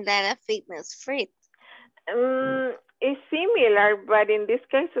es similar a fitness freak. Es similar, but in this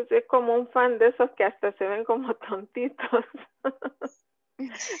case es como un fan de esos que hasta se ven como tontitos.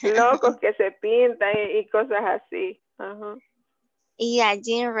 Locos que se pintan y cosas así. Uh-huh. ¿Y a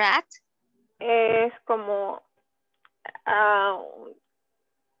gym rat? Es como...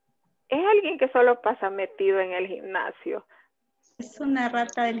 es alguien que solo pasa metido en el gimnasio. Es una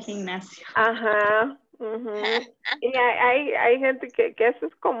rata del gimnasio. Ajá. Y hay gente que eso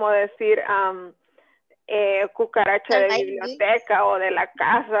es como decir cucaracha de biblioteca o de la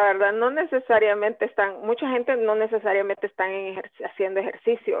casa, ¿verdad? No necesariamente están, mucha gente no necesariamente están haciendo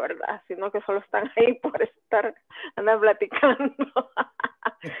ejercicio, ¿verdad? Sino que solo están ahí por andan platicando.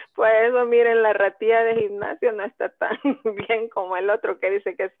 Por eso, miren, la ratilla de gimnasio no está tan bien como el otro que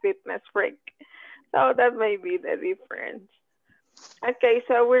dice que es fitness freak. So that may be the difference. Okay,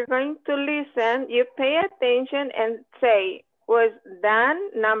 so we're going to listen. You pay attention and say, was Dan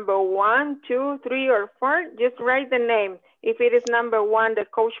number 1, 2, 3, or 4? Just write the name. If it is number 1, the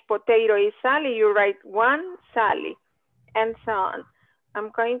coach potato is Sally, you write 1, Sally, and so on.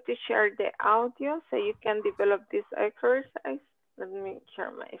 I'm going to share the audio so you can develop this exercise. Let me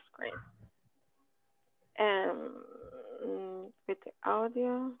share my screen. With the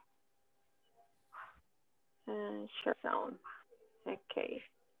audio and share sound. Okay.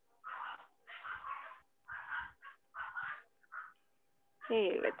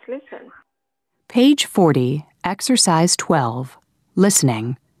 Okay, let's listen. Page 40, Exercise 12,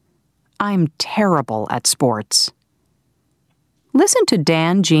 Listening. I'm terrible at sports. Listen to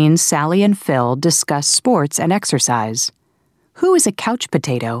Dan, Jean, Sally, and Phil discuss sports and exercise. Who is a couch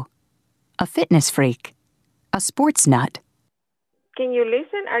potato? A fitness freak? A sports nut? Can you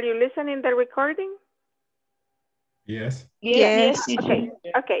listen? Are you listening to the recording? Yes. Yes. Okay.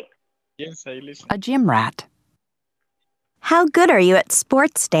 Okay. Yes, I listen. A gym rat? How good are you at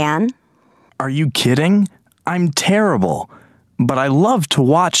sports, Dan? Are you kidding? I'm terrible, but I love to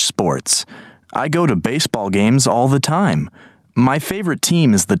watch sports. I go to baseball games all the time. My favorite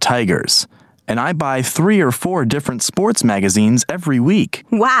team is the Tigers, and I buy 3 or 4 different sports magazines every week.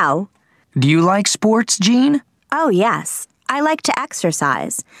 Wow. Do you like sports, Jean? Oh, yes. I like to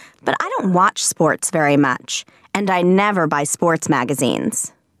exercise, but I don't watch sports very much, and I never buy sports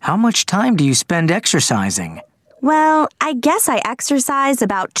magazines. How much time do you spend exercising? Well, I guess I exercise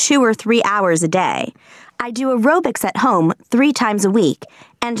about 2 or 3 hours a day. I do aerobics at home 3 times a week,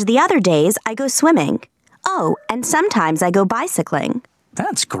 and the other days I go swimming. Oh, and sometimes I go bicycling.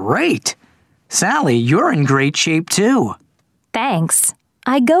 That's great. Sally, you're in great shape too. Thanks.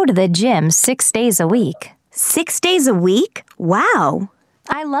 I go to the gym 6 days a week. 6 days a week? Wow.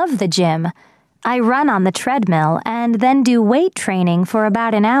 I love the gym. I run on the treadmill and then do weight training for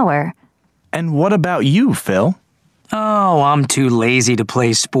about an hour. And what about you, Phil? Oh, I'm too lazy to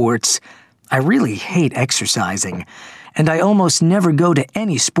play sports. I really hate exercising, and I almost never go to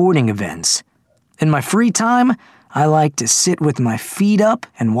any sporting events. In my free time, I like to sit with my feet up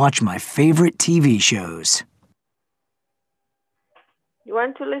and watch my favorite TV shows. You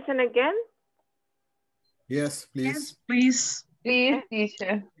want to listen again? Yes, please. Yes, please. Please,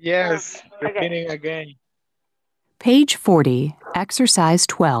 teacher. Yes, Okay. repeating again. Page 40, Exercise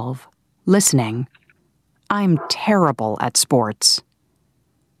 12, Listening. I'm terrible at sports.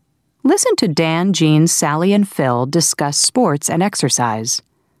 Listen to Dan, Jean, Sally, and Phil discuss sports and exercise.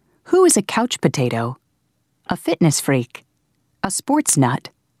 Who is a couch potato? A fitness freak? A sports nut?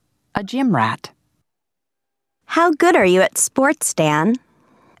 A gym rat? How good are you at sports, Dan?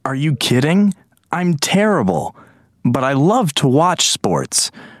 Are you kidding? I'm terrible, but I love to watch sports.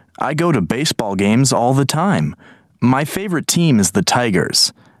 I go to baseball games all the time. My favorite team is the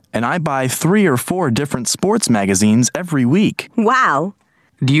Tigers, and I buy 3 or 4 different sports magazines every week. Wow.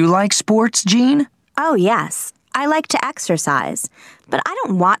 Do you like sports, Jean? Oh, yes. I like to exercise, but I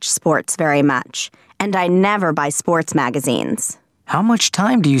don't watch sports very much, and I never buy sports magazines. How much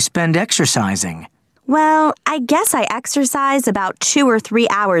time do you spend exercising? Well, I guess I exercise about 2 or 3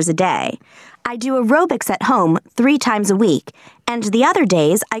 hours a day. I do aerobics at home 3 times a week, and the other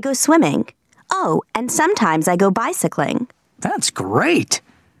days I go swimming. Oh, and sometimes I go bicycling. That's great.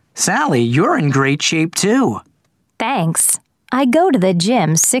 Sally, you're in great shape too. Thanks. I go to the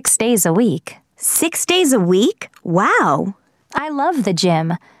gym 6 days a week. 6 days a week? Wow. I love the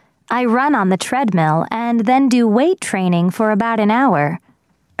gym. I run on the treadmill and then do weight training for about an hour.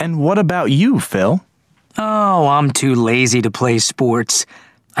 And what about you, Phil? Oh, I'm too lazy to play sports.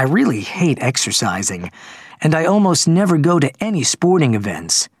 I really hate exercising, and I almost never go to any sporting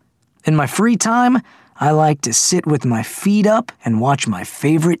events. In my free time, I like to sit with my feet up and watch my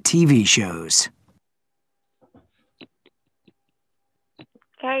favorite TV shows.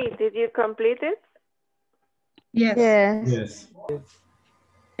 Okay, did you complete it? Yes. Yes.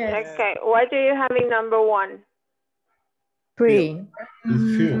 Okay, what do you have in number 1? Free.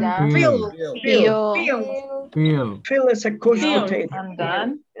 Phil. Phil is a couch potato. And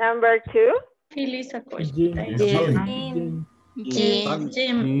then Number 2? Phil is a coach. Jim.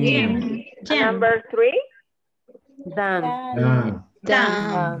 Jim. Number 3? Dan.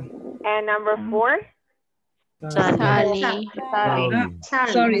 And number 4? Sally.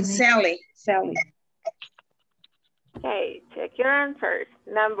 Sorry, Sally. Okay, check your answers.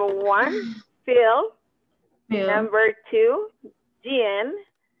 Number 1, Phil. Number 2, Jean.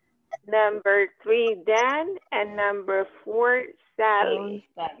 Number 3, Dan. And number 4, Sally.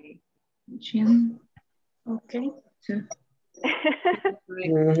 Jim. Okay.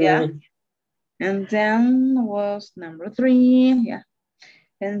 Yeah. And then was number 3. Yeah.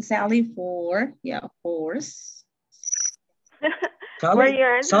 And Sally 4. Yeah, horse. Were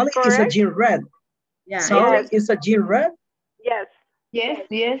your answers Sally is a correct? Jean Red. Yeah. Sally is a Jean Red. Yes.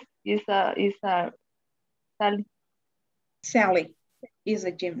 It's a Sally. Sally is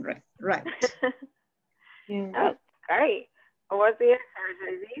a Jean Red. Right. Okay. What's the answer?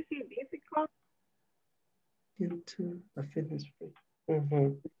 Is it easy, difficult? Into a fitness free.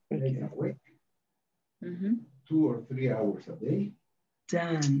 Wait. 2 or 3 hours a day.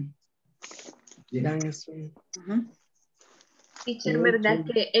 Dan. Dan is Teacher, ¿verdad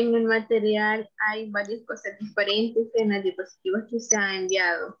que en el material hay varias cosas diferentes en las diapositivas que se han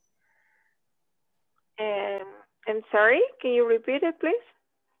enviado? I'm sorry, can you repeat it, please?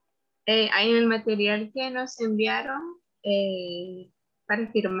 Hay en el material que nos enviaron para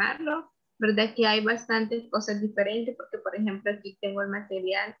firmarlo, ¿verdad? Que hay bastantes cosas diferentes, porque por ejemplo aquí tengo el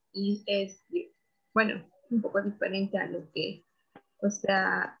material y es, bueno, un poco diferente a lo que, o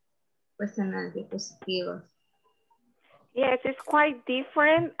sea, pues en las diapositivas. Yes, it's quite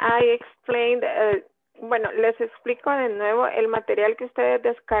different. I explained, bueno, les explico de nuevo, el material que ustedes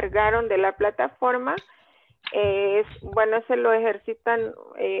descargaron de la plataforma, bueno, se lo ejercitan,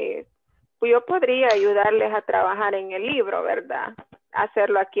 pues yo podría ayudarles a trabajar en el libro, ¿verdad?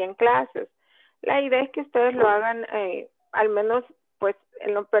 Hacerlo aquí en clases. La idea es que ustedes lo hagan, al menos, pues,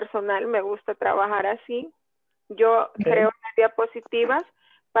 en lo personal me gusta trabajar así. Yo creo unas diapositivas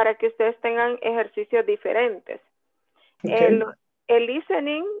para que ustedes tengan ejercicios diferentes. El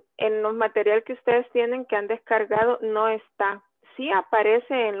listening en los materiales que ustedes tienen que han descargado no está. Sí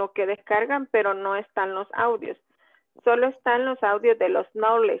aparece en lo que descargan, pero no están los audios. Solo están los audios de los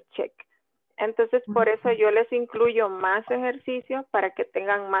knowledge check. Entonces, por eso yo les incluyo más ejercicios para que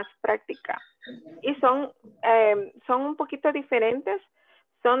tengan más práctica. Y son un poquito diferentes.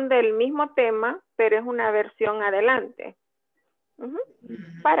 Son del mismo tema, pero es una versión adelante.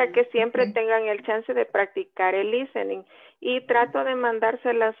 Para que siempre tengan el chance de practicar el listening. Y trato de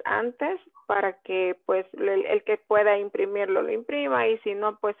mandárselas antes para que pues el que pueda imprimirlo lo imprima y si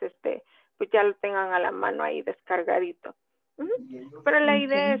no pues pues ya lo tengan a la mano ahí descargadito. Pero la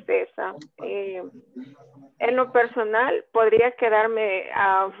idea es esa. En lo personal podría quedarme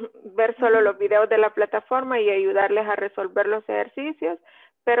a ver solo los videos de la plataforma y ayudarles a resolver los ejercicios,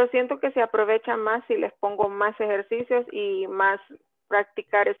 pero siento que se aprovecha más si les pongo más ejercicios y más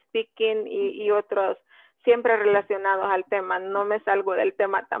practicar speaking y otros siempre relacionados al tema. No me salgo del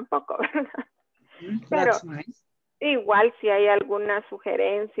tema tampoco, ¿verdad? Pero igual si hay alguna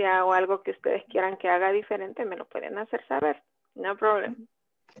sugerencia o algo que ustedes quieran que haga diferente, me lo pueden hacer saber. No problem.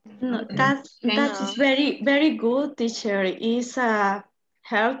 No, that is very good, teacher. It's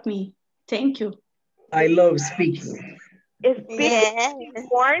helped me. Thank you. I love speaking. Speaking is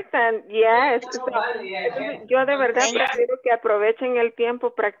important, yes. Yo de verdad prefiero que aprovechen el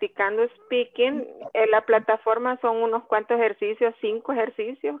tiempo practicando speaking. En la plataforma son unos cuantos ejercicios, 5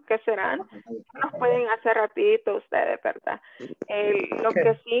 ejercicios que serán. Los pueden hacer rapidito ustedes, ¿verdad? Lo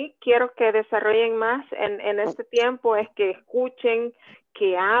que sí quiero que desarrollen más en este tiempo es que escuchen,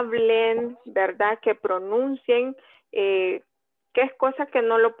 que hablen, ¿verdad? Que pronuncien, que es cosa que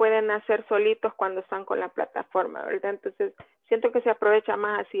no lo pueden hacer solitos cuando están con la plataforma, ¿verdad? Entonces, siento que se aprovecha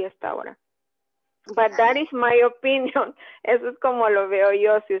más así esta hora. But that is my opinion. Eso es como lo veo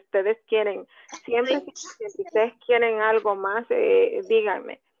yo. Si ustedes quieren, siempre si ustedes quieren algo más,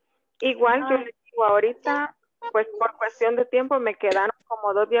 díganme. Igual yo les digo ahorita, pues por cuestión de tiempo me quedaron como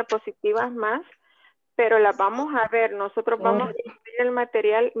como 2 diapositivas más, pero las vamos a ver. Nosotros vamos a cubrir el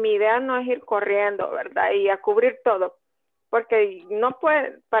material. Mi idea no es ir corriendo, ¿verdad? Y a cubrir todo. Porque no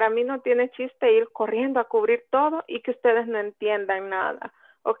puede, para mí no tiene chiste ir corriendo a cubrir todo y que ustedes no entiendan nada.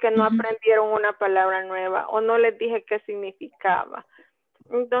 O que no aprendieron una palabra nueva. O no les dije qué significaba.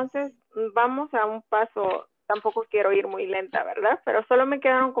 Entonces, vamos a un paso. Tampoco quiero ir muy lenta, ¿verdad? Pero solo me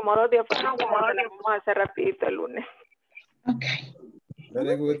quedaron como 2 diapositivas. Vamos a hacer rapidito el lunes. Okay.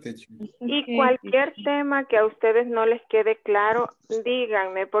 Very good, teacher. Y cualquier tema que a ustedes no les quede claro,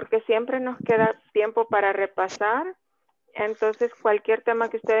 díganme, porque siempre nos queda tiempo para repasar. Entonces, cualquier tema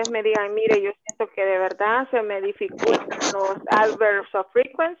que ustedes me digan, mire, yo siento que de verdad se me dificultan los adverbs of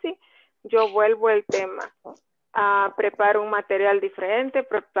frequency, yo vuelvo el tema. Preparo un material diferente,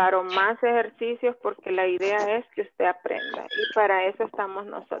 preparo más ejercicios, porque la idea es que usted aprenda. Y para eso estamos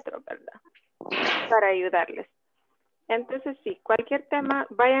nosotros, ¿verdad? Para ayudarles. Entonces, sí, cualquier tema,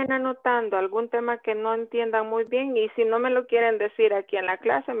 vayan anotando algún tema que no entiendan muy bien y si no me lo quieren decir aquí en la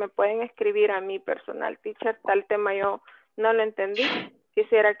clase, me pueden escribir a mi personal teacher, tal tema yo no lo entendí,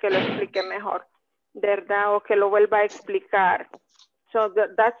 quisiera que lo explique mejor, ¿verdad? O que lo vuelva a explicar. So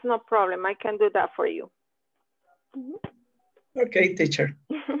that's no problem, I can do that for you. Okay, teacher.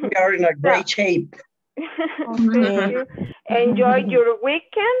 We are in a great shape. Thank you. Enjoy your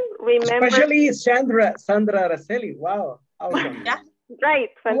weekend. Remember, especially Sandra Araceli. Wow, awesome. Yeah. Right,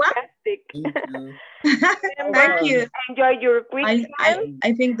 fantastic. Thank you. Enjoy your weekend.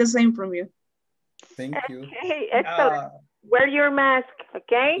 I think the same from you. Thank you. Okay, excellent. Wear your mask,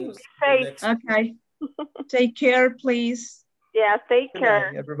 okay? Be safe. Okay. Take care, please. Yeah, take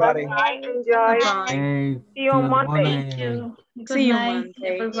care. Everybody. Bye. Enjoy. Bye. See you on Monday. Thank you. See you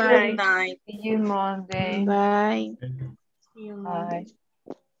Monday. Good night. See you Monday. Bye. See you Monday. Bye.